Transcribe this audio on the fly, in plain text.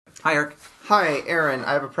Hi, Eric. Hi, Aaron.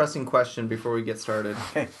 I have a pressing question before we get started.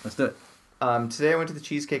 Okay, let's do it. Today I went to the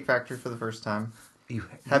Cheesecake Factory for the first time.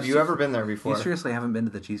 Have you ser- ever been there before? You seriously haven't been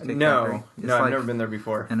to the Cheesecake No, Factory? no, I've never been there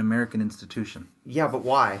before. An American institution. Yeah, but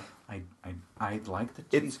why? I like the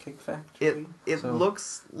Cheesecake Factory. It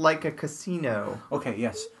looks like a casino. Okay,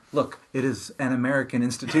 yes. Look, it is an American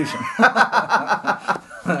institution.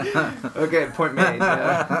 Okay, point made.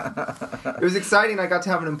 Yeah. It was exciting. I got to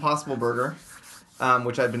have an Impossible Burger,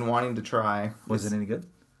 which I've been wanting to try. Was it any good?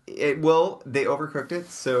 They overcooked it,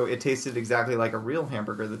 so it tasted exactly like a real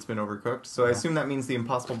hamburger that's been overcooked. So I assume that means the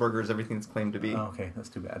Impossible Burger is everything it's claimed to be. Oh, okay, that's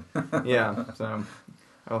too bad. Yeah, so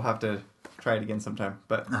I'll have to try it again sometime.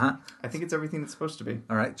 But Uh-huh. I think it's everything it's supposed to be.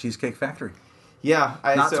 All right, Cheesecake Factory. Yeah.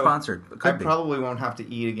 Not sponsored, but could be. Probably won't have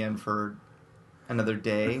to eat again for another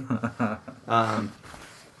day. I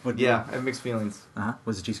have mixed feelings. Uh-huh.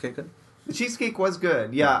 Was the cheesecake good? The cheesecake was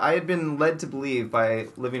good. Yeah, I had been led to believe by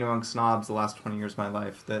living among snobs the last 20 years of my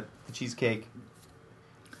life that the cheesecake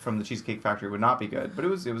from the Cheesecake Factory would not be good. But it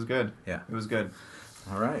was good. Yeah. It was good.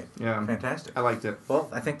 All right. Yeah. Fantastic. I liked it. Well,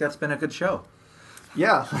 I think that's been a good show.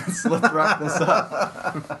 Yeah, let's wrap this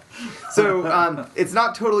up. So, it's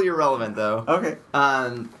not totally irrelevant, though. Okay.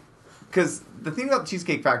 Because the thing about the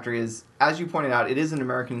Cheesecake Factory is, as you pointed out, it is an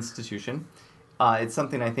American institution. It's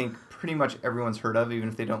something I think pretty much everyone's heard of, even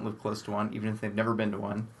if they don't live close to one, even if they've never been to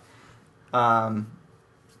one.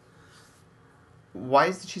 Why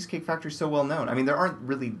is the Cheesecake Factory so well known? I mean, there aren't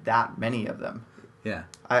really that many of them. Yeah.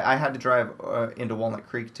 I had to drive into Walnut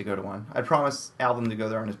Creek to go to one. I promised Alvin to go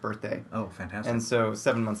there on his birthday. Oh, fantastic. And so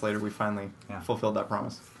 7 months later, we finally fulfilled that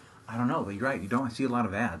promise. I don't know, but you're right. You don't see a lot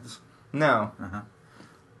of ads. No. Uh-huh.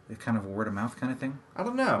 It's kind of a word-of-mouth kind of thing. I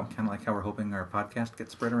don't know. Kind of like how we're hoping our podcast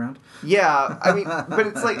gets spread around. Yeah, I mean, but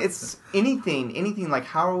it's anything like,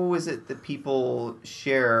 how is it that people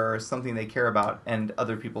share something they care about and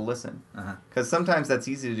other people listen? Because sometimes that's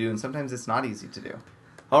easy to do and sometimes it's not easy to do.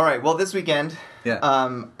 All right, well, this weekend,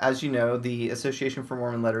 as you know, the Association for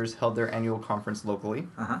Mormon Letters held their annual conference locally.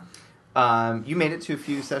 You made it to a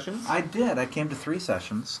few sessions? I did. I came to 3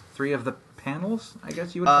 sessions. 3 of the panels, I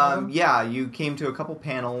guess you would call them? Yeah, you came to a couple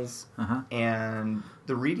panels and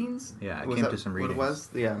the readings? Yeah, I came to some readings. What it was?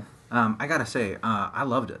 Yeah. I gotta say, I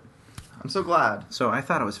loved it. I'm so glad. So I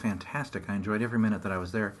thought it was fantastic. I enjoyed every minute that I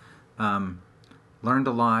was there. Learned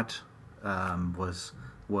a lot.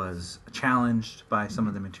 Was challenged by some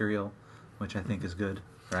of the material, which I think is good,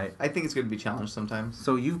 right? I think it's good to be challenged sometimes.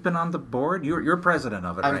 So you've been on the board? You're president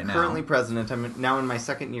of it right now. I'm currently president. I'm now in my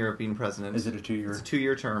second year of being president. Is it a 2-year? It's a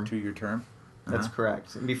 2-year term. 2-year term? That's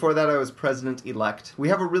correct. And before that, I was president-elect. We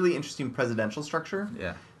have a really interesting presidential structure.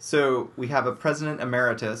 Yeah. So we have a president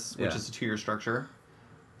emeritus, which is a 2-year structure.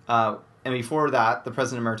 And before that, the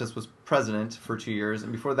president emeritus was president for 2 years.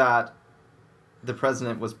 And before that, the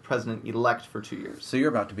president was president-elect for 2 years. So you're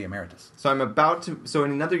about to be emeritus. So So in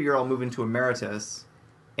another year, I'll move into emeritus,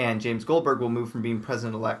 and James Goldberg will move from being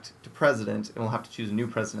president-elect to president, and we'll have to choose a new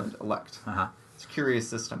president-elect. It's a curious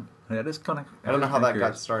system. That is kind of. I don't know how that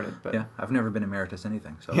got started, but yeah, I've never been emeritus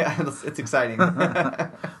anything. So yeah, it's exciting.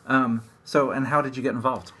 So, and how did you get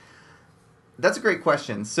involved? That's a great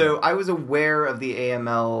question. So I was aware of the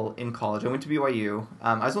AML in college. I went to BYU.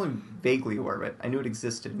 I was only vaguely aware of it. I knew it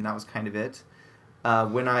existed, and that was kind of it.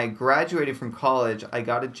 When I graduated from college, I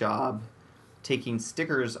got a job taking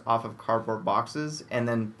stickers off of cardboard boxes and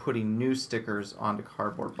then putting new stickers onto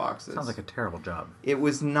cardboard boxes. Sounds like a terrible job. It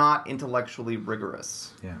was not intellectually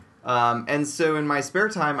rigorous. Yeah. And so in my spare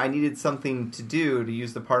time, I needed something to do to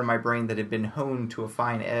use the part of my brain that had been honed to a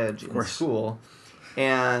fine edge in school.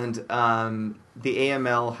 And the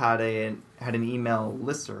AML had an email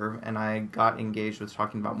listserv, and I got engaged with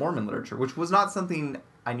talking about Mormon literature, which was not something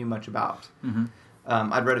I knew much about.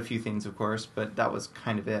 I'd read a few things, of course, but that was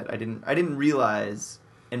kind of it. I didn't realize,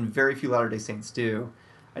 and very few Latter-day Saints do,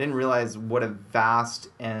 I didn't realize what a vast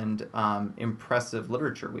and impressive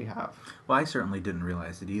literature we have. Well, I certainly didn't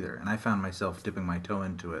realize it either, and I found myself dipping my toe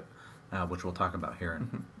into it, which we'll talk about here.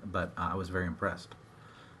 But I was very impressed.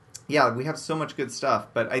 Yeah, we have so much good stuff,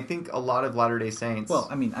 but I think a lot of Latter-day Saints... Well,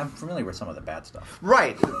 I mean, I'm familiar with some of the bad stuff.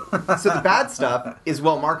 Right. So the bad stuff is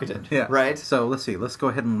well marketed, right? So let's see. Let's go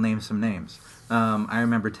ahead and name some names. I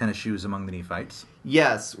remember Tennis Shoes Among the Nephites.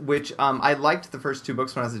 Yes, which I liked the first 2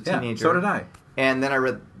 books when I was a teenager. So did I. And then I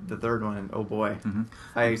read the third one, and oh boy.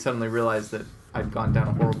 I suddenly realized that I'd gone down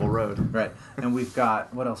a horrible road. Right. And we've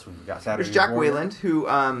got, what else have we got? Saturday There's Jack Warrior? Wayland, who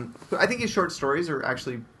I think his short stories are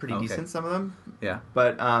actually pretty Okay. decent, some of them. Yeah.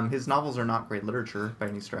 But his novels are not great literature by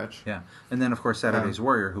any stretch. Yeah. And then, of course, Saturday's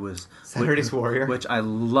Warrior, who was... Saturday's Warrior. Which I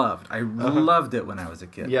loved. I loved it when I was a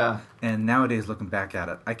kid. Yeah. And nowadays, looking back at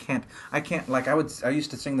it, I can't, like, I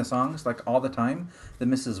used to sing the songs, like, all the time. The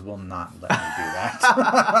missus will not let me do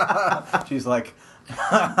that. She's like...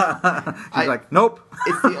 nope.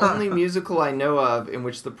 It's the only musical I know of in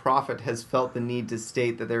which the prophet has felt the need to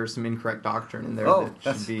state that there is some incorrect doctrine in there that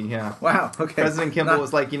should be, yeah. Wow, okay. President Kimball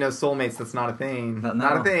was like, soulmates, that's not a thing.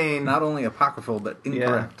 Not a thing. Not only apocryphal, but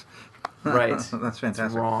incorrect. Yeah. Right. That's fantastic.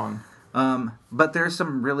 It's wrong. But there's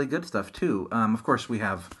some really good stuff, too. Of course, we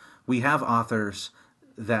have authors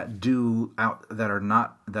that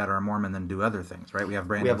are Mormon than do other things, right? We have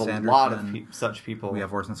Brandon Sanderson. We have a lot of such people. We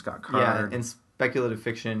have Orson Scott Card. Yeah, in speculative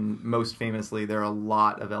fiction, most famously, there are a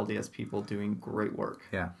lot of LDS people doing great work.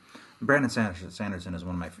 Yeah. Brandon Sanderson is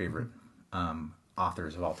one of my favorite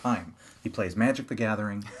authors of all time. He plays Magic the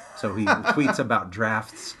Gathering, so he tweets about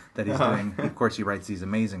drafts that he's doing. Of course, he writes these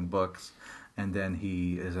amazing books, and then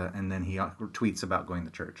he tweets about going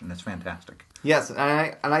to church, and it's fantastic. Yes, and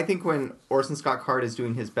I think when Orson Scott Card is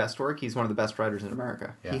doing his best work, he's one of the best writers in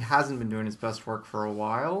America. Yeah. He hasn't been doing his best work for a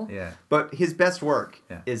while. Yeah. But his best work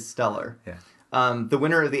is stellar. Yeah. The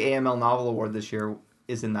winner of the AML Novel Award this year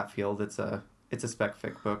is in that field. It's a spec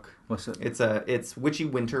fic book. What's it? It's Witchy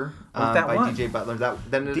Winter by D.J. Butler.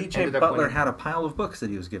 D.J. Butler had a pile of books that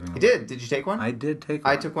he was giving away. He did. Did you take one? I did take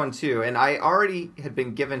one. I took one too, and I already had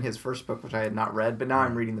been given his first book, which I had not read, but now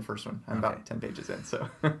I'm reading the first one. I'm about 10 pages in, so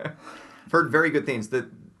I've heard very good things. The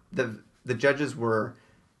judges were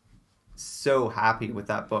so happy with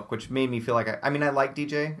that book, which made me feel like I like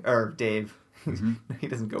DJ or Dave. Mm-hmm. He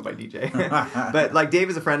doesn't go by DJ. But like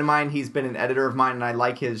Dave is a friend of mine. He's been an editor of mine, and I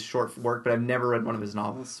like his short work, but I've never read one of his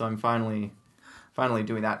novels, so I'm finally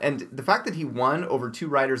doing that. And the fact that he won over two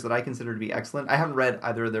writers that I consider to be excellent. I haven't read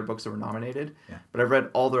either of their books that were nominated, but I've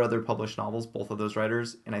read all their other published novels, both of those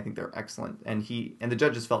writers, and I think they're excellent. And the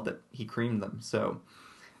judges felt that he creamed them. So,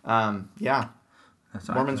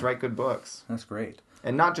 Mormons write good books. That's great.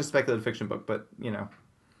 And not just speculative fiction book, but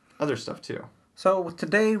other stuff too. So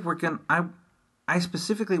today I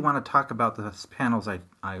specifically want to talk about the panels I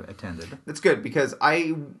attended. That's good, because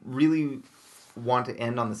I really want to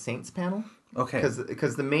end on the Saints panel. Okay.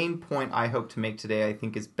 Because the main point I hope to make today, I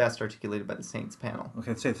think, is best articulated by the Saints panel.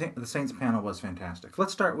 Okay, so the Saints panel was fantastic.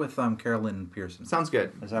 Let's start with Carolyn Pearson. Sounds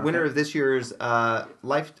good. Is that winner okay? of this year's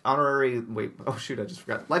life honorary... Wait, oh shoot, I just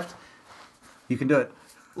forgot. You can do it.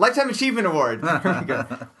 Lifetime Achievement Award. There we go.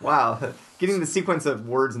 Wow. Getting the sequence of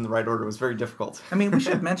words in the right order was very difficult. I mean, we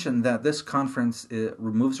should mention that this conference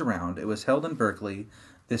moves around. It was held in Berkeley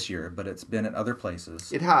this year, but it's been at other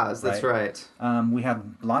places. It has, that's right. We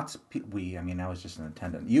had lots of I was just an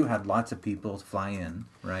attendant. You had lots of people fly in,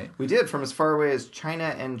 right? We did, from as far away as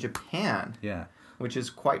China and Japan. Yeah. Which is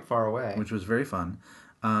quite far away. Which was very fun.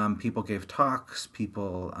 People gave talks,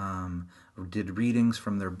 people did readings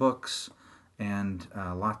from their books, and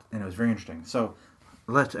it was very interesting. So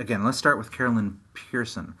let's start with Carolyn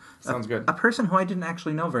Pearson. Sounds good. A person who I didn't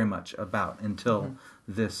actually know very much about until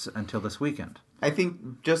this weekend. I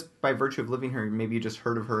think just by virtue of living here, maybe you just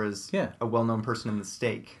heard of her as a well-known person in the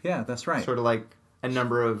stake. Yeah, that's right. Sort of like a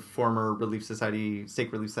number of former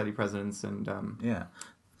stake relief society presidents and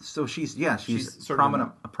So she's sort of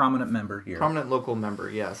a prominent member here. Prominent local member,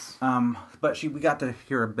 yes. But we got to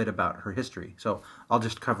hear a bit about her history. So I'll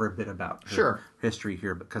just cover a bit about her history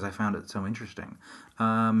here because I found it so interesting.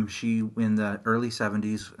 She in the early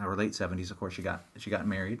 70s or late 70s, of course, she got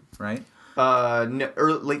married, right?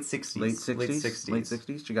 Late 60s. Late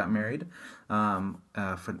 60s. She got married,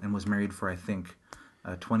 and was married for I think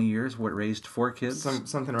 20 years. Raised 4 kids.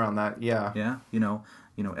 Something around that. Yeah. Yeah.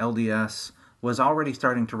 LDS. Was already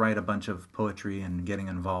starting to write a bunch of poetry and getting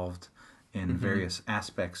involved in various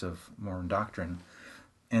aspects of Mormon doctrine.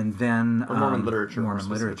 And then... Mormon literature. Mormon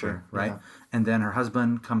literature, right? Yeah. And then her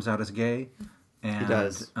husband comes out as gay. And he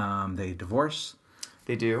does. They divorce.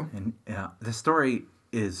 They do. And the story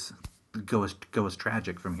goes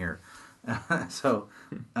tragic from here. So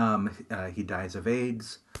he dies of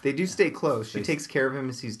AIDS. They do stay close. She takes care of him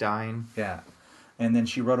as he's dying. Yeah. And then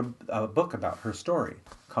she wrote a book about her story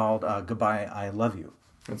called Goodbye, I Love You.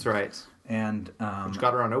 That's right. And which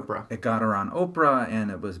got her on Oprah. It got her on Oprah,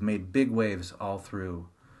 and it was made big waves all through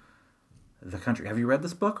the country. Have you read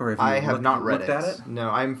this book, or I have not read looked at it?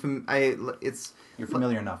 No, You're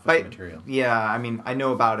familiar enough with the material. Yeah, I mean, I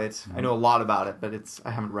know about it. I know a lot about it, but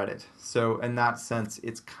I haven't read it. So in that sense,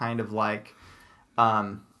 it's kind of like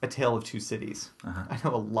A Tale of Two Cities. Uh-huh. I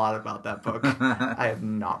know a lot about that book. I have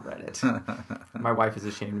not read it. My wife is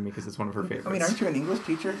ashamed of me because it's one of her favorites. I mean, aren't you an English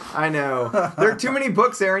teacher? I know. There are too many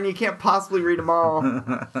books, Aaron. You can't possibly read them all.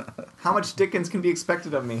 How much Dickens can be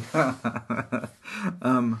expected of me?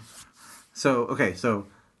 So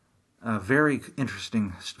very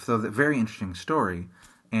interesting. So the very interesting story,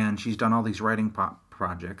 and she's done all these writing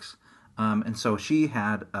projects, and so she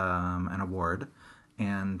had an award.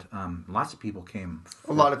 And lots of people came.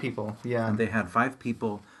 A lot of people, yeah. And they had 5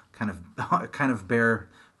 people kind of bear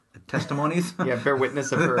testimonies. Yeah, bear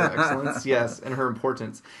witness of her excellence, yes, and her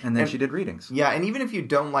importance. And then she did readings. Yeah, and even if you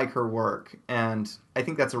don't like her work, and I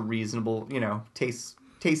think that's a reasonable,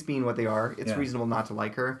 taste being what they are, it's reasonable not to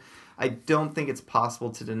like her. I don't think it's possible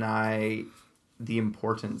to deny the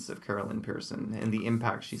importance of Carolyn Pearson and the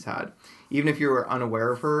impact she's had. Even if you're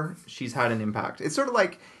unaware of her, she's had an impact. It's sort of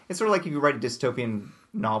like if you write a dystopian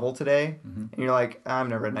novel today, and you're like, I've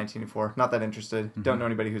never read 1984, not that interested, don't know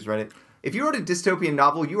anybody who's read it. If you wrote a dystopian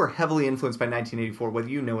novel, you are heavily influenced by 1984, whether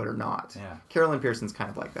you know it or not. Yeah. Carolyn Pearson's kind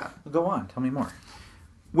of like that. Go on, tell me more.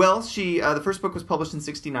 Well, she the first book was published in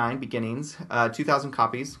 '69, Beginnings, 2,000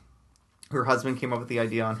 copies. Her husband came up with the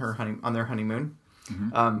idea on their honeymoon.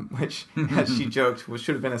 Which, as she joked,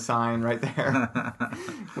 should have been a sign right there.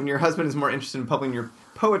 When your husband is more interested in publishing your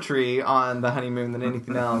poetry on the honeymoon than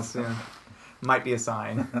anything else, might be a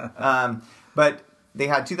sign. But they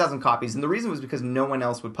had 2,000 copies, and the reason was because no one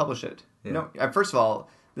else would publish it. Yeah. No, first of all,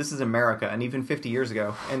 this is America, and even 50 years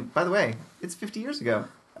ago. And by the way, it's 50 years ago.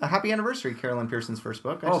 A happy anniversary, Carolyn Pearson's first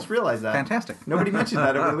book. I just realized that. Fantastic. Nobody mentioned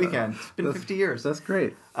that over the weekend. It's been 50 years. That's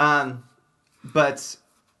great. But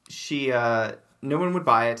she... no one would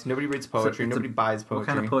buy it. Nobody reads poetry. Nobody buys poetry. What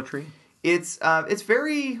kind of poetry? It's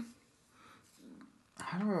very...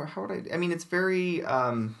 I don't know. How would I... I mean, it's very...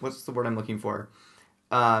 what's the word I'm looking for?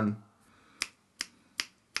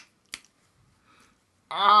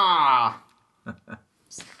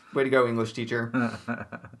 Way to go, English teacher.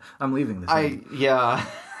 I'm leaving this. Yeah.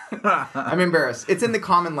 I'm embarrassed. It's in the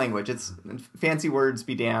common language. It's fancy words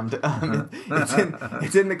be damned.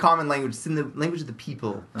 It's in the common language. It's in the language of the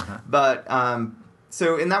people. But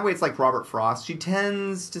so in that way, it's like Robert Frost. She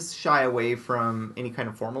tends to shy away from any kind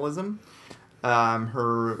of formalism.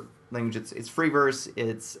 Her language, it's free verse.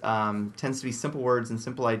 It's tends to be simple words and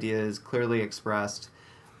simple ideas, clearly expressed.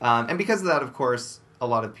 And because of that, of course, a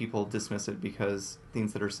lot of people dismiss it because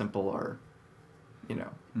things that are simple are,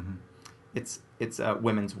 it's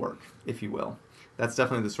women's work, if you will. That's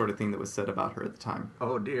definitely the sort of thing that was said about her at the time.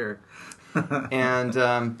 Oh dear. And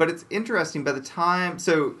but it's interesting. By the time,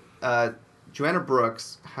 so Joanna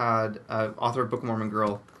Brooks had author of Book of Mormon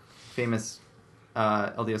Girl, famous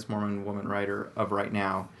LDS Mormon woman writer of Right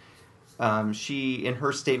Now. She, in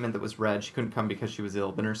her statement that was read, she couldn't come because she was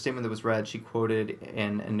ill, but in her statement that was read, she quoted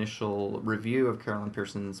an initial review of Carolyn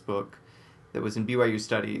Pearson's book that was in BYU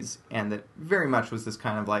Studies, and that very much was this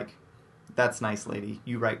kind of like, that's nice, lady.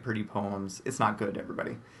 You write pretty poems. It's not good,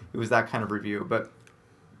 everybody. It was that kind of review. But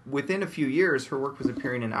within a few years, her work was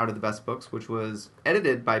appearing in Out of the Best Books, which was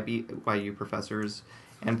edited by BYU professors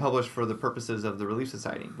and published for the purposes of the Relief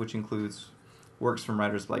Society, which includes works from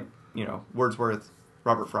writers like, Wordsworth,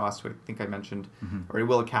 Robert Frost, who I think I mentioned, or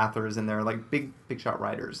Willa Cather is in there, like big shot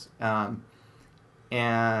writers.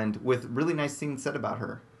 And with really nice things said about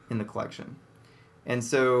her in the collection. And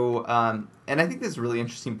so, and I think this is a really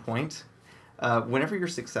interesting point. Whenever you're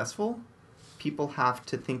successful, people have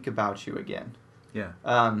to think about you again. Yeah.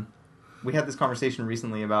 We had this conversation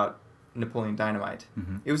recently about Napoleon Dynamite.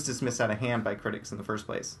 It was dismissed out of hand by critics in the first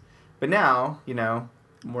place. But now,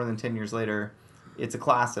 more than 10 years later, it's a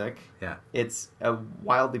classic. Yeah. It's a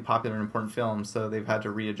wildly popular and important film, so they've had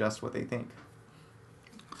to readjust what they think.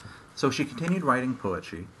 So she continued writing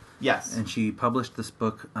poetry. Yes. And she published this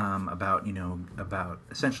book about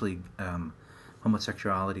essentially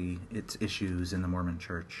homosexuality, its issues in the Mormon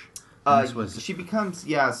Church. She becomes,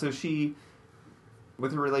 so she,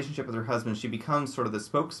 with her relationship with her husband, she becomes sort of the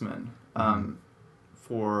spokesman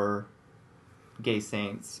for gay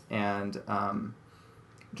saints. And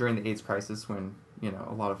during the AIDS crisis, when,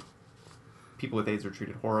 a lot of people with AIDS are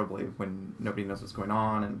treated horribly, when nobody knows what's going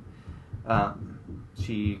on, and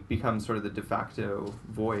she becomes sort of the de facto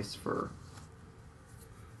voice for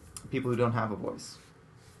people who don't have a voice.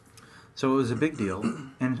 So it was a big deal.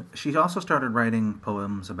 And she also started writing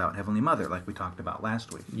poems about Heavenly Mother, like we talked about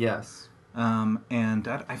last week. Yes. And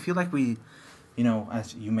I feel like we,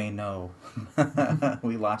 as you may know,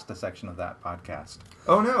 we lost a section of that podcast.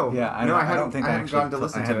 Oh, no. Yeah, I don't think I haven't gone to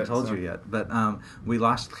listen I to haven't it, told so. you yet. But we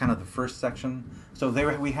lost kind of the first section. So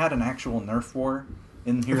we had an actual Nerf war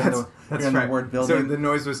in here in the Ward building. So the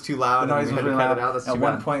noise was too loud. The noise was really loud. At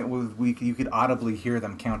one bad. point, you could audibly hear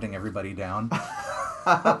them counting everybody down.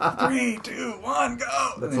 3, 2, 1,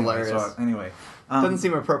 go! That's hilarious. So, anyway. Doesn't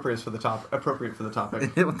seem appropriate for the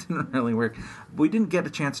topic. It didn't really work. We didn't get a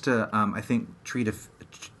chance to, I think,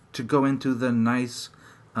 to go into the nice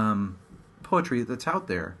poetry that's out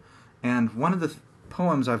there. And one of the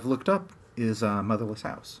poems I've looked up is Motherless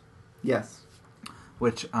House. Yes.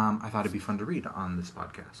 Which I thought it'd be fun to read on this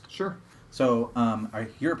podcast. Sure. So,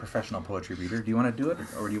 you're a professional poetry reader. Do you want to do it,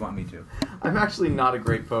 or do you want me to? I'm actually not a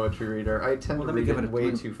great poetry reader. I tend to read it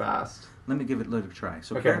way too fast. Let me give it a try.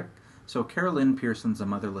 So, okay. So Carol Lynn Pearson's A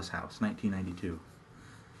Motherless House, 1992.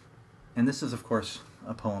 And this is, of course,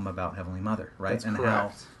 a poem about Heavenly Mother, right? That's and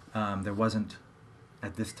correct. How there wasn't,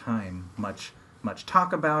 at this time, much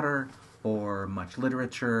talk about her or much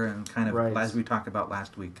literature, and kind of, as we talked about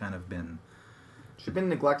last week, kind of been... She's been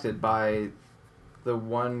neglected by the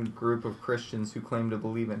one group of Christians who claim to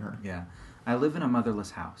believe in her. Yeah. I live in a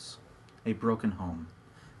motherless house, a broken home.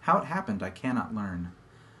 How it happened, I cannot learn.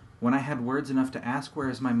 When I had words enough to ask where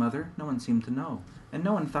is my mother, no one seemed to know, and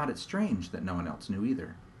no one thought it strange that no one else knew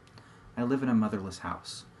either. I live in a motherless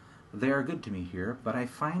house. They are good to me here, but I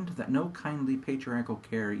find that no kindly patriarchal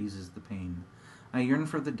care eases the pain. I yearn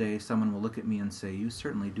for the day someone will look at me and say, you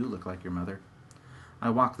certainly do look like your mother.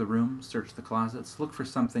 I walk the room, search the closets, look for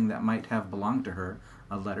something that might have belonged to her,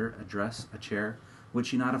 a letter, a dress, a chair. Would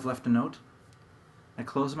she not have left a note? I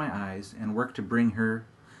close my eyes and work to bring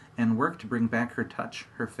back her touch,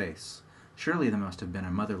 her face. Surely there must have been a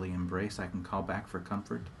motherly embrace I can call back for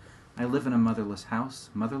comfort. I live in a motherless house,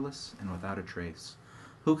 motherless and without a trace.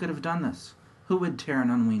 Who could have done this? Who would tear an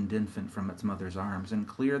unweaned infant from its mother's arms and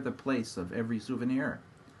clear the place of every souvenir?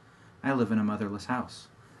 I live in a motherless house.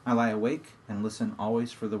 I lie awake and listen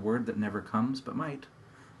always for the word that never comes but might.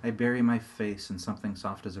 I bury my face in something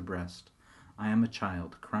soft as a breast. I am a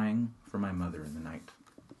child crying for my mother in the night.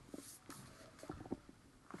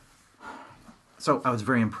 So I was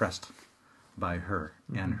very impressed by her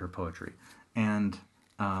and her poetry. And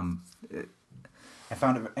I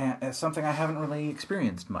found it something I haven't really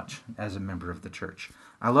experienced much as a member of the church.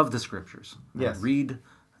 I love the scriptures. Yes. I read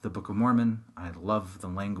the Book of Mormon. I love the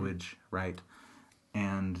language, right?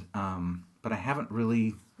 And but I haven't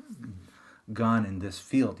really gone in this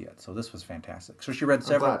field yet. So this was fantastic. So she read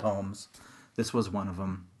several poems. This was one of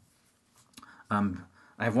them.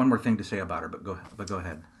 I have one more thing to say about her, but go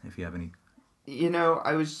ahead if you have any. You know,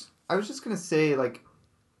 I was just gonna say, like,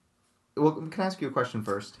 well, can I ask you a question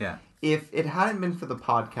first? Yeah. If it hadn't been for the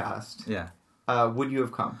podcast, would you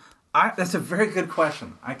have come? That's a very good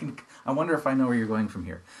question. I wonder if I know where you're going from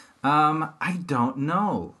here. I don't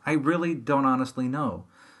know. I really don't honestly know.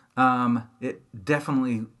 It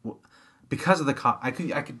definitely, because of the I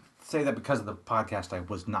could say that because of the podcast, I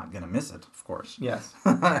was not going to miss it, of course. Yes.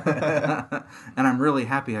 And I'm really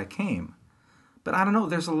happy I came. But I don't know,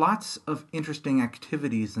 there's lots of interesting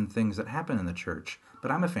activities and things that happen in the church. But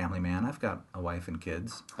I'm a family man. I've got a wife and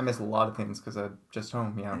kids. I miss a lot of things because I'm just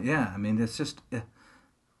home, yeah. Yeah, I mean, it's just,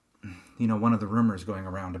 one of the rumors going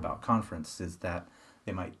around about conference is that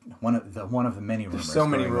they might, one of the many rumors. There's so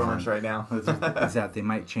many rumors right now. is that they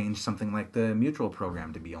might change something like the mutual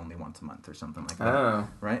program to be only once a month or something like that. Oh.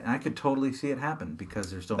 Right? And I could totally see it happen because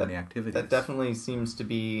there's so many activities. That definitely seems to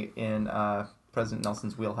be in President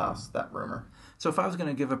Nelson's wheelhouse, that rumor. So if I was going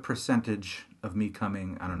to give a percentage of me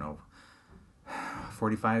coming, I don't know,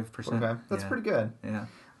 45%? Okay, that's pretty good. Yeah.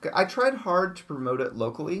 I tried hard to promote it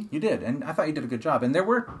locally. You did, and I thought you did a good job. And there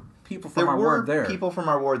were people from our ward there. People from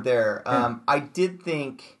our ward there. Yeah. I did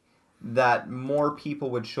think that more people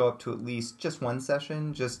would show up to at least just one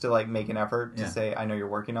session, just to like make an effort to say, I know you're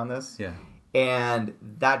working on this. Yeah. And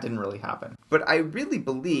that didn't really happen. But I really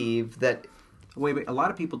believe that... Wait, a lot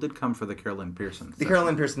of people did come for the Carol Lynn Pearson. The Carol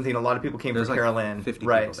Lynn Pearson thing, a lot of people came for Carol Lynn. 50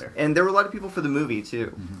 right. people there. And there were a lot of people for the movie, too,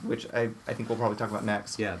 which I think we'll probably talk about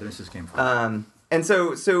next. Yeah, this just came from. And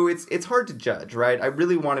so it's hard to judge, right? I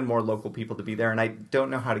really wanted more local people to be there, and I don't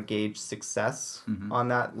know how to gauge success on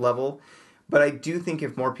that level. But I do think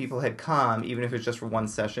if more people had come, even if it's just for one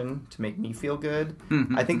session to make me feel good,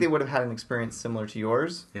 I think they would have had an experience similar to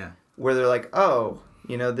yours. Yeah. Where they're like, oh,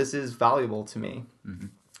 this is valuable to me.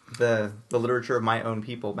 The literature of my own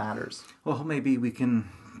people matters. Well, maybe we can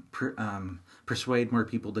persuade more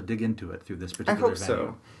people to dig into it through this particular venue. I hope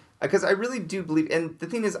so. Because I really do believe, and the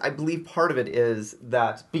thing is, I believe part of it is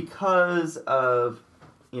that because of,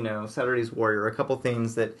 Saturday's Warrior, a couple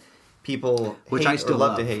things that people Which hate I still or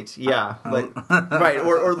love to hate. Yeah. Right.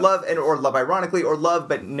 Or love, or love ironically, or love,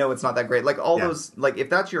 but no, it's not that great. Like all those, like if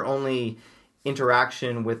that's your only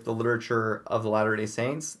interaction with the literature of the Latter-day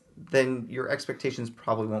Saints, then your expectations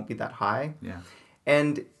probably won't be that high. Yeah.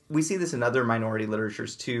 And we see this in other minority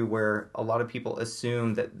literatures too, where a lot of people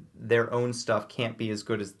assume that their own stuff can't be as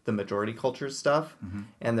good as the majority culture's stuff,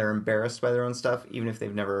 and they're embarrassed by their own stuff, even if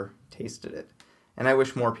they've never tasted it. And I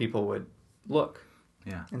wish more people would look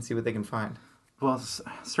and see what they can find. Well,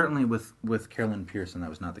 certainly with Carolyn Pearson, that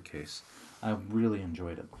was not the case. I really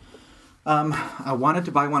enjoyed it. I wanted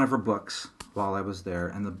to buy one of her books while I was there,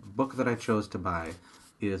 and the book that I chose to buy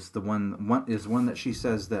is one that she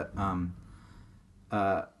says that,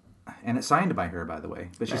 and it's signed by her, by the way.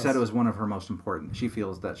 But she said it was one of her most important. She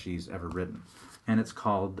feels that she's ever written, and it's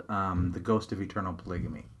called "The Ghost of Eternal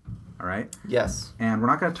Polygamy." All right. Yes. And we're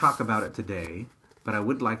not going to talk about it today, but I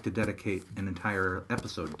would like to dedicate an entire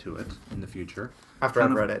episode to it in the future. After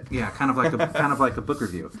I've read it. Yeah, kind of like a book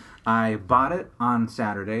review. I bought it on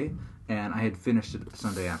Saturday, and I had finished it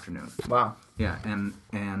Sunday afternoon. Wow. Yeah,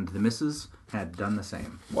 and the missus had done the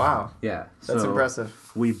same. Wow. Yeah. That's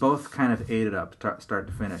impressive. We both kind of ate it up start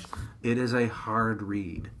to finish. It is a hard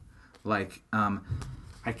read. Like, I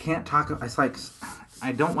can't talk... It's like...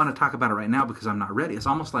 I don't want to talk about it right now because I'm not ready. It's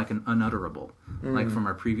almost like an unutterable, like from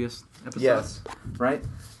our previous episode. Yes. Right?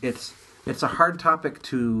 It's a hard topic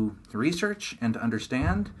to research and to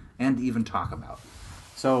understand and even talk about.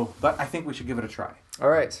 So, but I think we should give it a try. All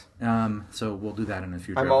right. So we'll do that in a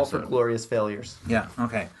future I'm episode. all for glorious failures. Yeah.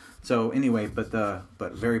 Okay. So anyway, but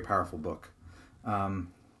very powerful book. Dear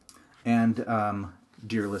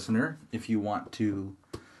listener, if you want to,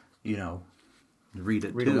 read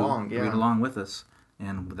it read along with us,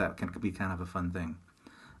 and that can be kind of a fun thing.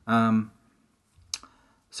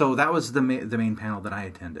 So that was the main panel that I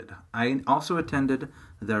attended. I also attended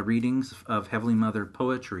the readings of Heavenly Mother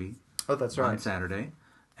poetry. Oh, that's right. On Saturday,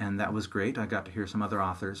 and that was great. I got to hear some other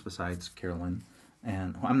authors besides Carolyn,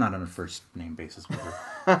 and I'm not on a first name basis with her.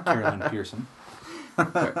 Carolyn Pearson,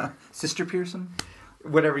 Sister Pearson,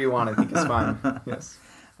 whatever you want, I think is fine. Yes,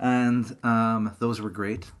 and those were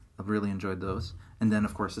great. I really enjoyed those. And then,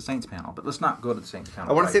 of course, the Saints panel. But let's not go to the Saints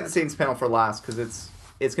panel. I want to save the Saints panel for last because it's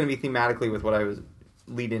going to be thematically with what I was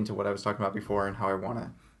lead into what I was talking about before and how I want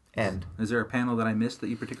to end. Is there a panel that I missed that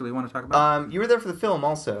you particularly want to talk about? You were there for the film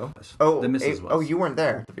also. Oh, the missus was. Oh, you weren't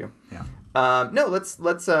there. Yeah. No, let's.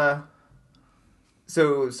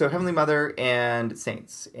 So Heavenly Mother and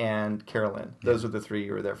Saints and Carolyn. Those were the three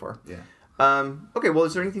you were there for. Yeah. Okay. Well,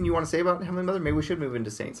 is there anything you want to say about Heavenly Mother? Maybe we should move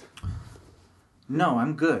into Saints. No,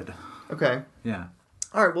 I'm good. Okay. Yeah.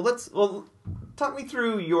 All right. Well, talk me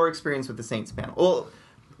through your experience with the Saints panel. Well,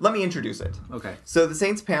 let me introduce it. Okay. So the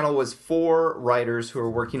Saints panel was 4 writers who are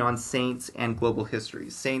working on Saints and Global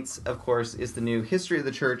Histories. Saints, of course, is the new history of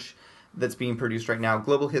the church that's being produced right now.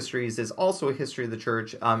 Global Histories is also a history of the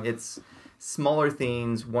church. It's smaller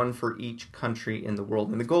things, one for each country in the world.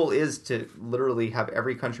 And the goal is to literally have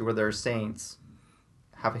every country where there are saints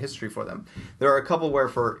have a history for them. There are a couple where,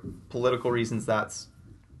 for political reasons, that's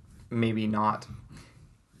maybe not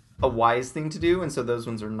a wise thing to do, and so those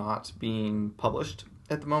ones are not being published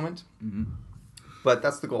at the moment. Mm-hmm. But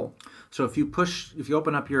that's the goal. So if you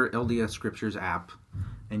open up your LDS Scriptures app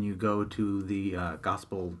and you go to the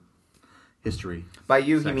Gospel History by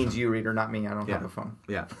you section. He means you, reader, not me. I don't have a phone.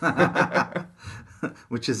 Yeah.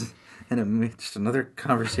 Which is just another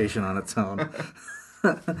conversation on its own.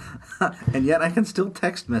 And yet I can still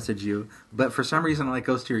text message you, but for some reason it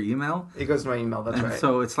goes to your email. It goes to my email, that's right.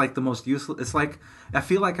 So it's like the most useless. It's like, I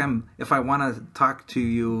feel like if I want to talk to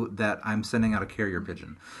you, that I'm sending out a carrier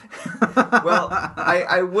pigeon. Well,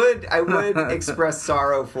 I would express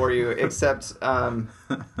sorrow for you, except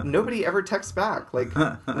nobody ever texts back. Like,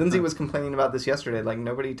 Lindsay was complaining about this yesterday. Like,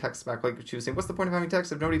 nobody texts back. Like, she was saying, what's the point of having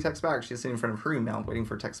text if nobody texts back? She's sitting in front of her email waiting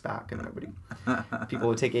for text back, and people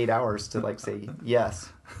would take 8 hours to, like, say,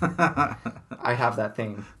 yes, I have that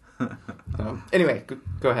thing. Anyway,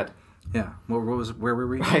 go ahead. Yeah. Where were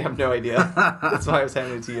we? I have no idea. That's why I was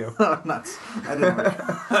handing it to you. Nuts. I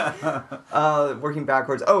didn't. Working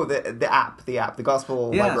backwards. Oh, the app, the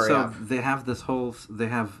Gospel Library app. They have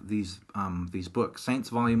these books. Saints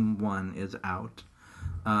Volume 1 is out.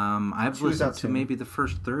 I've listened to maybe the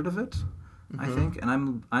first third of it, I think,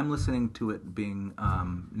 and I'm listening to it being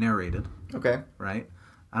narrated. Okay. Right?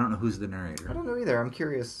 I don't know who's the narrator. I don't know either. I'm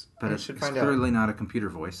curious. But it's clearly not a computer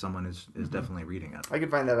voice. Someone is definitely reading it. I could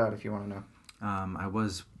find that out if you want to know.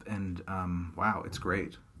 Wow, it's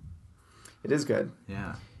great. It is good.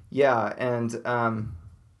 Yeah. Yeah, and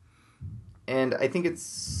I think it's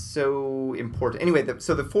so important. Anyway,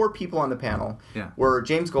 so the 4 people on the panel were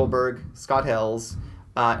James Goldberg, Scott Hells,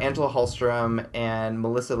 Angela Hallstrom, and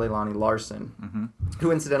Melissa Leilani Larson,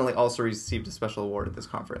 who incidentally also received a special award at this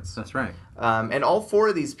conference. That's right. And all 4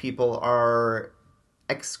 of these people are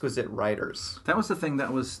exquisite writers. That was the thing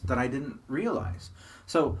that I didn't realize.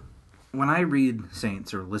 So when I read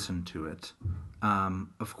Saints or listen to it,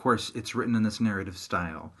 of course it's written in this narrative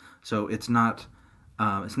style. So it's not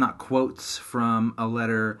quotes from a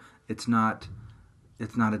letter. It's not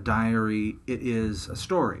a diary. It is a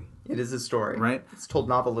story. It is a story, right? It's told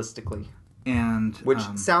novelistically, and which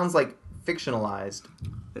sounds like fictionalized.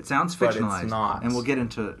 It sounds fictionalized, but it's not. And we'll get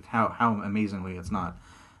into how amazingly it's not.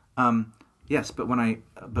 Yes, but when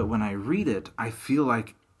I read it, I feel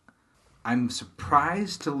like I'm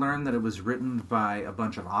surprised to learn that it was written by a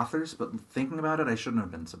bunch of authors. But thinking about it, I shouldn't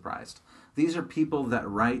have been surprised. These are people that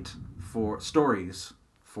write for stories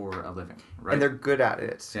for a living, right? And they're good at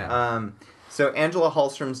it. Yeah. So Angela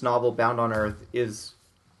Hallström's novel Bound on Earth is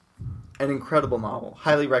an incredible novel.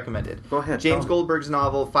 Highly recommended. Go ahead. James Goldberg's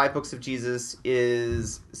novel, 5 Books of Jesus,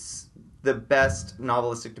 is the best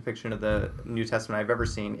novelistic depiction of the New Testament I've ever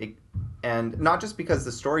seen. And not just because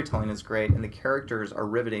the storytelling is great and the characters are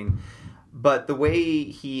riveting, but the way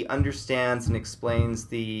he understands and explains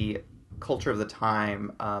the culture of the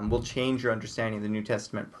time will change your understanding of the New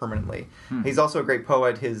Testament permanently. He's also a great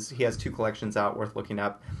poet. He has 2 collections out worth looking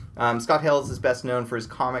up. Scott Hales is best known for his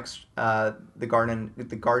comics, The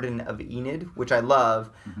Garden of Enid, which I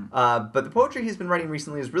love. But the poetry he's been writing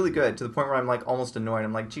recently is really good, to the point where I'm like almost annoyed.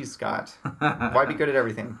 I'm like, geez, Scott, why be good at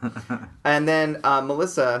everything? And then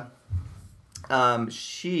Melissa,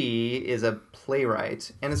 she is a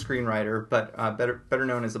playwright and a screenwriter, but better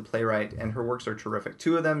known as a playwright, and her works are terrific.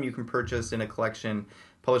 2 of them you can purchase in a collection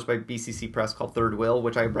published by BCC Press called Third Will,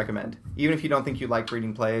 which I recommend. Even if you don't think you like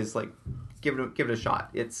reading plays, like give it a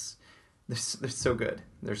shot. They're so good.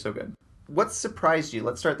 They're so good. What surprised you?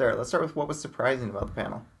 Let's start there. Let's start with what was surprising about the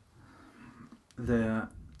panel.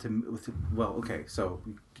 So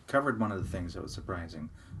we covered one of the things that was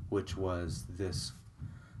surprising, which was this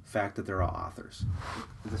fact that they're all authors.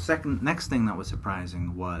 The next thing that was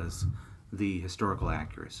surprising was the historical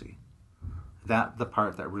accuracy. The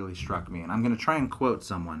part that really struck me, and I'm going to try and quote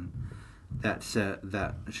someone that said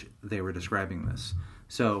that they were describing this.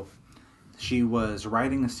 So she was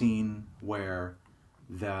writing a scene where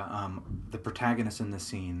the protagonist in the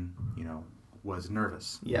scene, was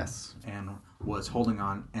nervous. Yes. And was holding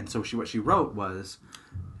on, and so what she wrote was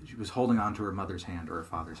she was holding on to her mother's hand or her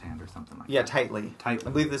father's hand or something like that. Yeah, tightly. I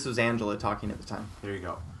believe this was Angela talking at the time. There you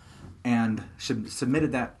go. And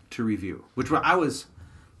submitted that to review, which I was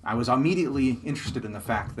immediately interested in the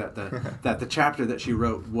fact that the chapter that she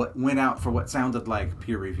wrote went out for what sounded like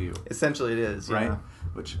peer review. Essentially, it is, right? Yeah.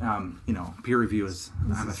 Which peer review is.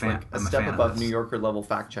 I'm a fan. Like a I'm step a fan above of New Yorker level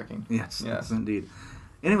fact checking. Yes, indeed.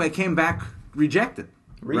 Anyway, came back rejected.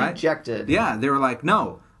 Rejected. Right? Yeah, they were like,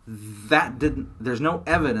 no, that didn't. There's no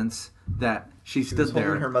evidence that she stood there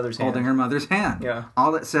holding her mother's hand. Yeah.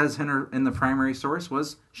 All it says in the primary source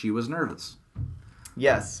was she was nervous.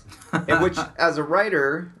 Yes. Which, as a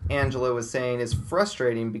writer, Angela was saying is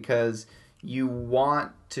frustrating because you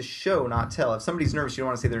want to show, not tell. If somebody's nervous, you don't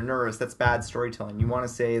want to say they're nervous. That's bad storytelling. You want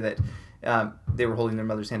to say that they were holding their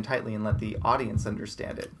mother's hand tightly and let the audience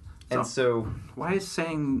understand it. And so why is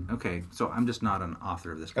saying, okay, so I'm just not an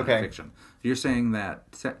author of this kind of fiction. You're saying that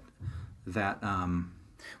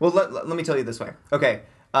well, let me tell you this way. Okay,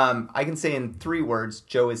 I can say in 3 words,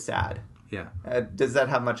 Joe is sad. Yeah. Does that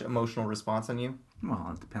have much emotional response on you?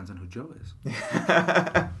 Well, it depends on who Joe is.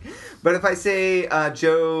 But if I say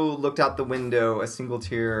Joe looked out the window, a single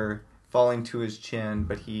tear falling to his chin,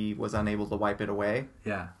 but he was unable to wipe it away.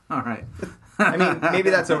 Yeah. All right. I mean, maybe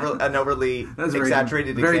that's an overly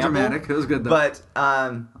exaggerated example. Very dramatic. It was good, though.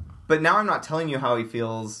 But now I'm not telling you how he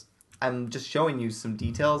feels. I'm just showing you some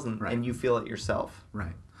details, and you feel it yourself.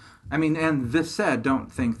 Right. I mean, and this said,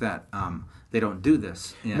 don't think that they don't do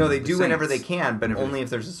this. No, they do whenever they can, but only if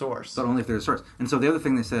there's a source. But only if there's a source. And so the other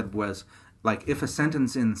thing they said was, like, if a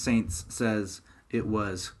sentence in Saints says it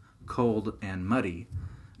was cold and muddy,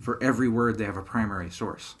 for every word they have a primary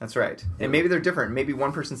source. That's right. And maybe they're different. Maybe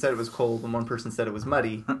one person said it was cold and one person said it was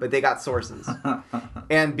muddy, but they got sources.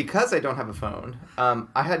 And because I don't have a phone,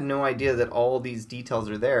 I had no idea that all these details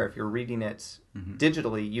are there. If you're reading it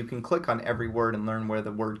digitally, you can click on every word and learn where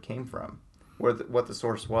the word came from, what the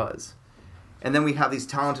source was. And then we have these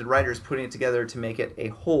talented writers putting it together to make it a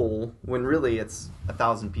whole, when really it's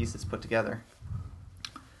 1,000 pieces put together.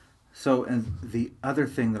 So, and the other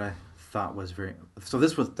thing that I thought was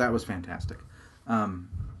that was fantastic,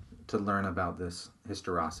 to learn about this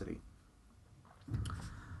historicity.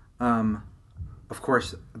 Of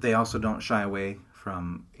course, they also don't shy away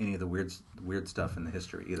from any of the weird stuff in the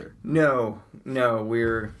history either. No,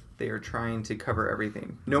 they are trying to cover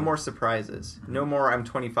everything. No more surprises. No more I'm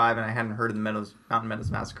 25 and I hadn't heard of the Mountain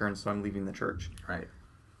Meadows Massacre, and so I'm leaving the church. Right.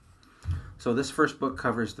 So this first book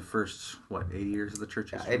covers the first 80 years of the church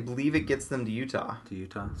history. I believe it gets them to Utah. To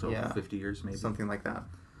Utah, so 50 years maybe, something like that.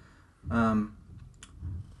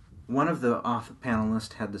 One of the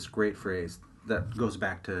panelists had this great phrase that goes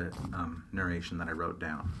back to narration that I wrote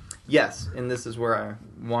down. Yes, and this is where I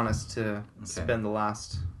want us to spend the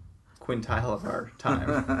last quintile of our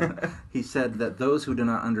time. He said that those who do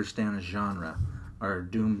not understand a genre are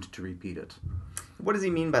doomed to repeat it. What does he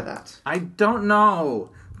mean by that? I don't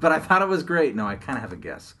know, but I thought it was great. No, I kind of have a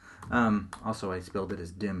guess. Also, I spelled it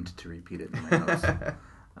as dimmed to repeat it in my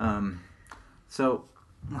notes. So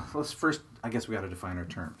let's first, I guess we got to define our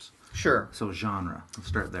terms. Sure. So genre, let's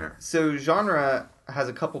start there. So genre has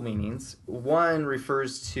a couple meanings. One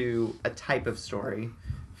refers to a type of story.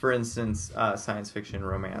 For instance, science fiction,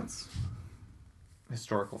 romance,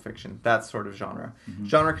 historical fiction, that sort of genre. Mm-hmm.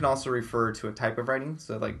 Genre can also refer to a type of writing,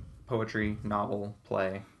 so like poetry, novel,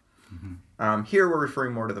 play. Mm-hmm. Here we're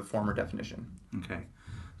referring more to the former definition. Okay.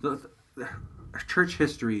 The church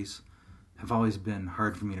histories have always been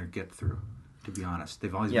hard for me to get through, to be honest.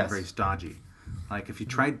 They've always been very stodgy. Like, if you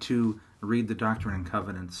tried to read the Doctrine and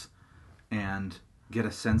Covenants and get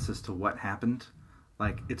a sense as to what happened,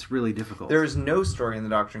 like, it's really difficult. There's no story in the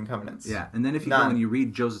Doctrine and Covenants. Yeah, and then if you go and you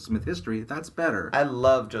read Joseph Smith history, that's better. I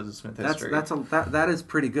love Joseph Smith history. That is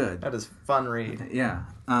pretty good. That is fun read. Yeah,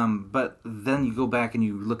 but then you go back and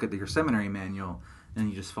you look at your seminary manual, and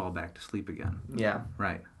you just fall back to sleep again. Yeah.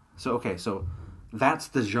 Right. So that's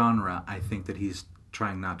the genre I think that he's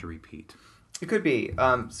trying not to repeat. It could be.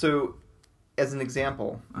 So, as an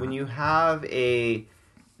example, when you have a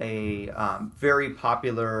very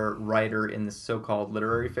popular writer in the so-called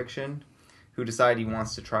literary fiction who decide he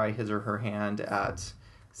wants to try his or her hand at,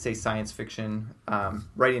 say, science fiction,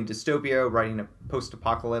 writing dystopia, writing a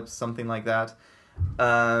post-apocalypse, something like that.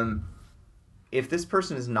 If this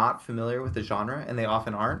person is not familiar with the genre, and they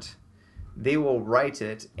often aren't, they will write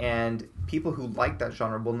it, and people who like that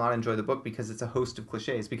genre will not enjoy the book because it's a host of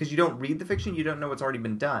cliches. Because you don't read the fiction, you don't know what's already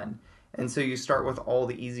been done. And so you start with all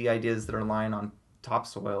the easy ideas that are lying on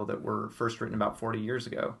topsoil that were first written about 40 years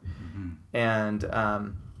ago. Mm-hmm.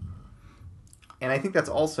 And I think that's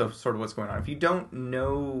also sort of what's going on. If you don't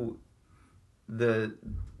know the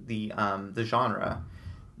genre,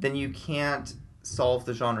 then you can't solve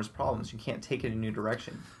the genre's problems. You can't take it in a new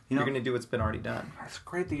direction. You're going to do what's been already done. It's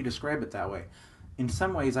great that you describe it that way. In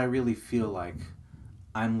some ways, I really feel like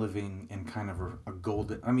I'm living in kind of a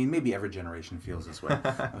golden... I mean, maybe every generation feels this way.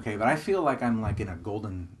 Okay, but I feel like I'm like in a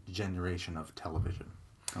golden generation of television.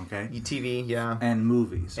 Okay? TV, yeah. And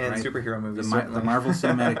movies, and right? Superhero movies, the Marvel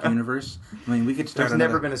Cinematic Universe. I mean, we could start... There's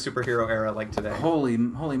never been a superhero era like today. Holy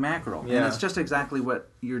mackerel. Yeah. And it's just exactly what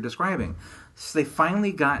you're describing. So they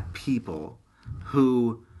finally got people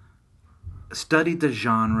who studied the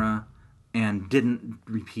genre and didn't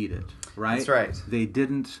repeat it, right? That's right. They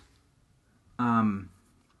didn't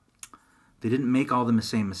make all the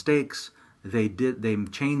same mistakes. They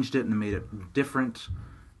changed it and made it different,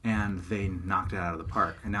 and they knocked it out of the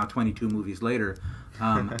park. And now 22 movies later,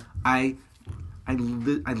 I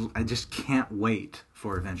just can't wait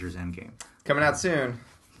for Avengers Endgame. Coming out soon.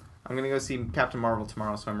 I'm going to go see Captain Marvel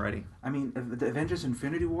tomorrow, so I'm ready. I mean, the Avengers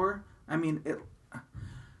Infinity War, I mean,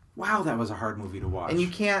 wow, that was a hard movie to watch. And you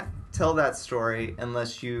can't tell that story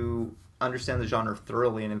unless you understand the genre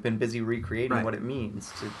thoroughly and have been busy recreating what it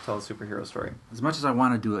means to tell a superhero story. As much as I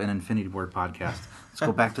want to do an Infinity War podcast, let's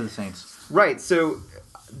go back to the Saints. Right, so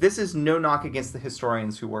this is no knock against the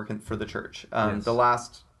historians who work for the church. Yes. The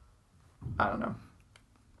last, I don't know,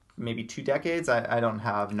 maybe 2 decades. I don't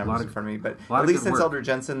have numbers in front of me, but at least since Elder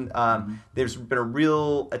Jensen, there's been a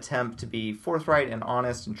real attempt to be forthright and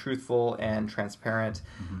honest and truthful and transparent.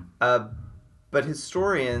 Mm-hmm. But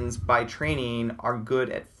historians, by training, are good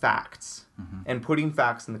at facts and putting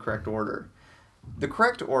facts in the correct order. The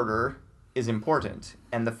correct order is important,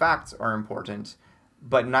 and the facts are important,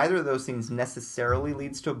 but neither of those things necessarily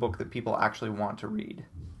leads to a book that people actually want to read.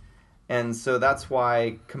 And so that's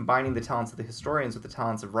why combining the talents of the historians with the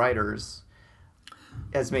talents of writers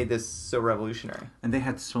has made this so revolutionary. And they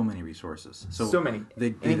had so many resources. So many.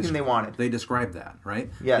 Anything they wanted. They described that, right?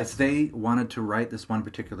 Yes. If they wanted to write this one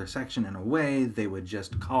particular section in a way, they would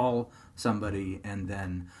just call somebody and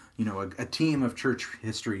then, a team of church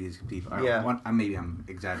history people. Yeah. Maybe I'm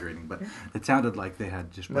exaggerating, but it sounded like they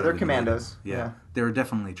had just... No, they're commandos. Yeah. They were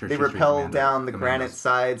definitely church history. They rappelled down the granite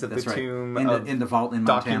sides of the tomb in the vault in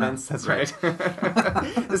Montana. Documents. That's right.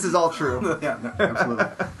 This is all true. Yeah, no, absolutely.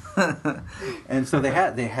 And so they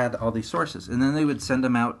had all these sources, and then they would send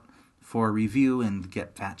them out for review and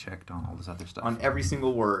get fact checked on all this other stuff. On every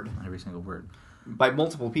single word. Every single word. By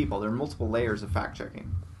multiple people. There are multiple layers of fact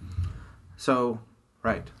checking. So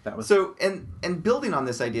Right. That was So, and building on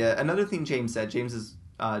this idea, another thing James said, James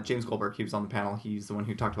Goldberg, he was on the panel, he's the one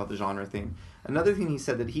who talked about the genre thing. Another thing he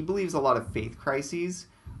said, that he believes a lot of faith crises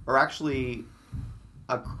are actually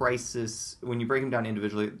a crisis. When you break them down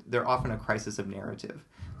individually, they're often a crisis of narrative.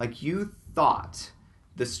 Like, you thought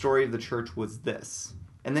the story of the church was this,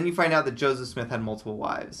 and then you find out that Joseph Smith had multiple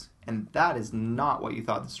wives, and that is not what you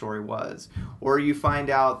thought the story was. Or you find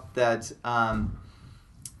out that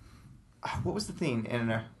what was the thing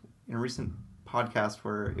in a recent podcast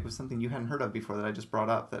where it was something you hadn't heard of before that I just brought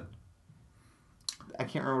up, that I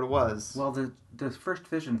can't remember what it was. Well, the first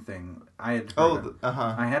vision thing, I had heard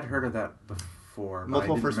I had heard of that before.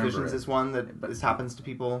 Multiple first visions is one that this happens to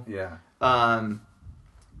people. Yeah.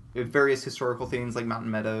 Various historical things like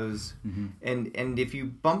Mountain Meadows. Mm-hmm. And if you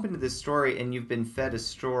bump into this story and you've been fed a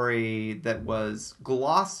story that was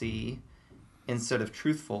glossy instead of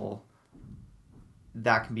truthful,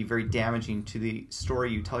 that can be very damaging to the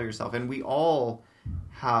story you tell yourself. And we all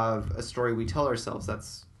have a story we tell ourselves.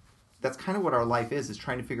 That's kind of what our life is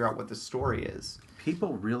trying to figure out what the story is.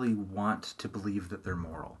 People really want to believe that they're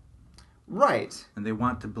moral. Right. And they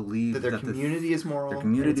want to believe that their community is moral. Their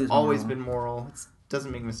community it's always been moral. It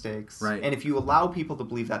doesn't make mistakes. Right. And if you allow people to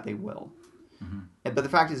believe that, they will. Mm-hmm. But the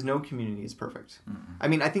fact is, no community is perfect. Mm-mm. I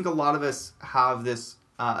mean, I think a lot of us have this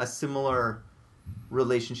a similar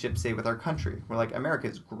relationship, say, with our country. We're like, America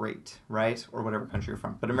is great, right? Or whatever country you're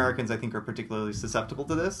from. But Americans, I think, are particularly susceptible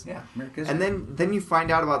to this. Yeah, America is. And then you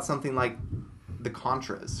find out about something like the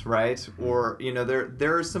Contras, right? Or,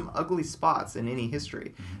 there are some ugly spots in any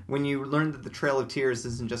history. Mm-hmm. When you learn that the Trail of Tears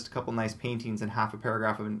isn't just a couple nice paintings and half a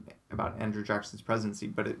paragraph about Andrew Jackson's presidency,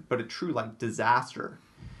 but a true, like, disaster.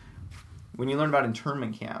 When you learn about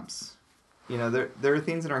internment camps, there are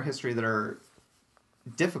things in our history that are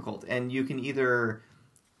difficult, and you can either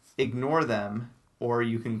ignore them or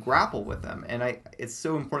you can grapple with them. And it's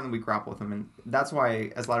so important that we grapple with them. And that's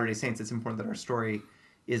why, as Latter-day Saints, it's important that our story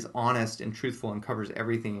is honest and truthful and covers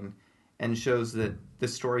everything and shows that the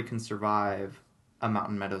story can survive a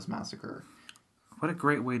Mountain Meadows massacre. What a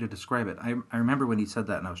great way to describe it. I remember when he said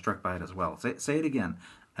that, and I was struck by it as well. Say it again.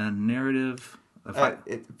 A narrative...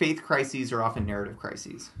 faith crises are often narrative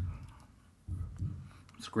crises.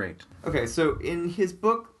 It's great. Okay, so in his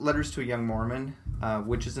book, Letters to a Young Mormon,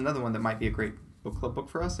 which is another one that might be a great book club book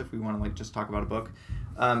for us if we want to just talk about a book,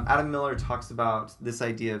 Adam Miller talks about this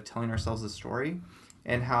idea of telling ourselves a story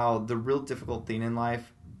and how the real difficult thing in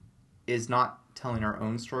life is not telling our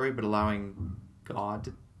own story, but allowing God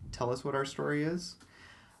to tell us what our story is.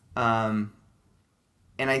 And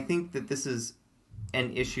I think that this is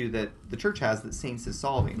an issue that the church has that Saints is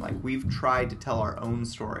solving. Like, we've tried to tell our own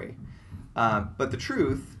story. But the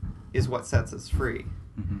truth is what sets us free.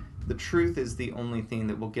 Mm-hmm. The truth is the only thing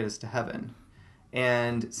that will get us to heaven.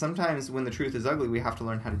 And sometimes when the truth is ugly, we have to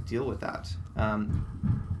learn how to deal with that.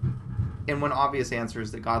 And one obvious answer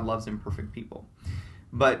is that God loves imperfect people.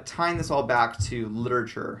 But tying this all back to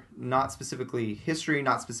literature, not specifically history,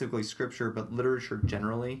 not specifically scripture, but literature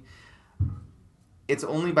generally, it's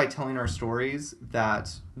only by telling our stories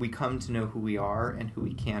that we come to know who we are and who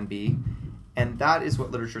we can be. And that is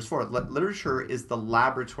what literature is for. Literature is the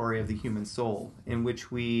laboratory of the human soul, in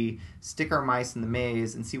which we stick our mice in the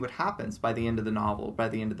maze and see what happens by the end of the novel, by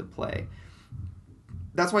the end of the play.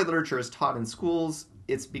 That's why literature is taught in schools.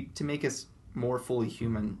 It's to make us more fully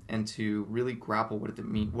human and to really grapple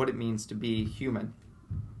what it means to be human.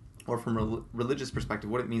 Or from a religious perspective,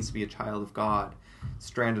 what it means to be a child of God,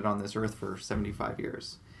 stranded on this earth for 75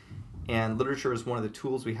 years. And literature is one of the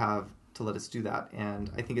tools we have to let us do that.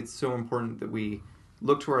 And I think it's so important that we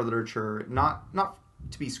look to our literature not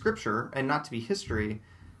to be scripture and not to be history,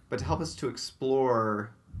 but to help us to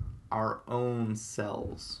explore our own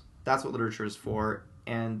selves. That's what literature is for.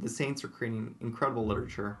 And the Saints are creating incredible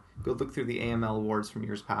literature. Go look through the AML awards from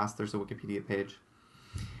years past. There's a Wikipedia page.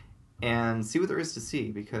 And see what there is to see,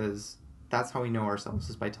 because that's how we know ourselves,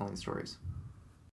 is by telling stories.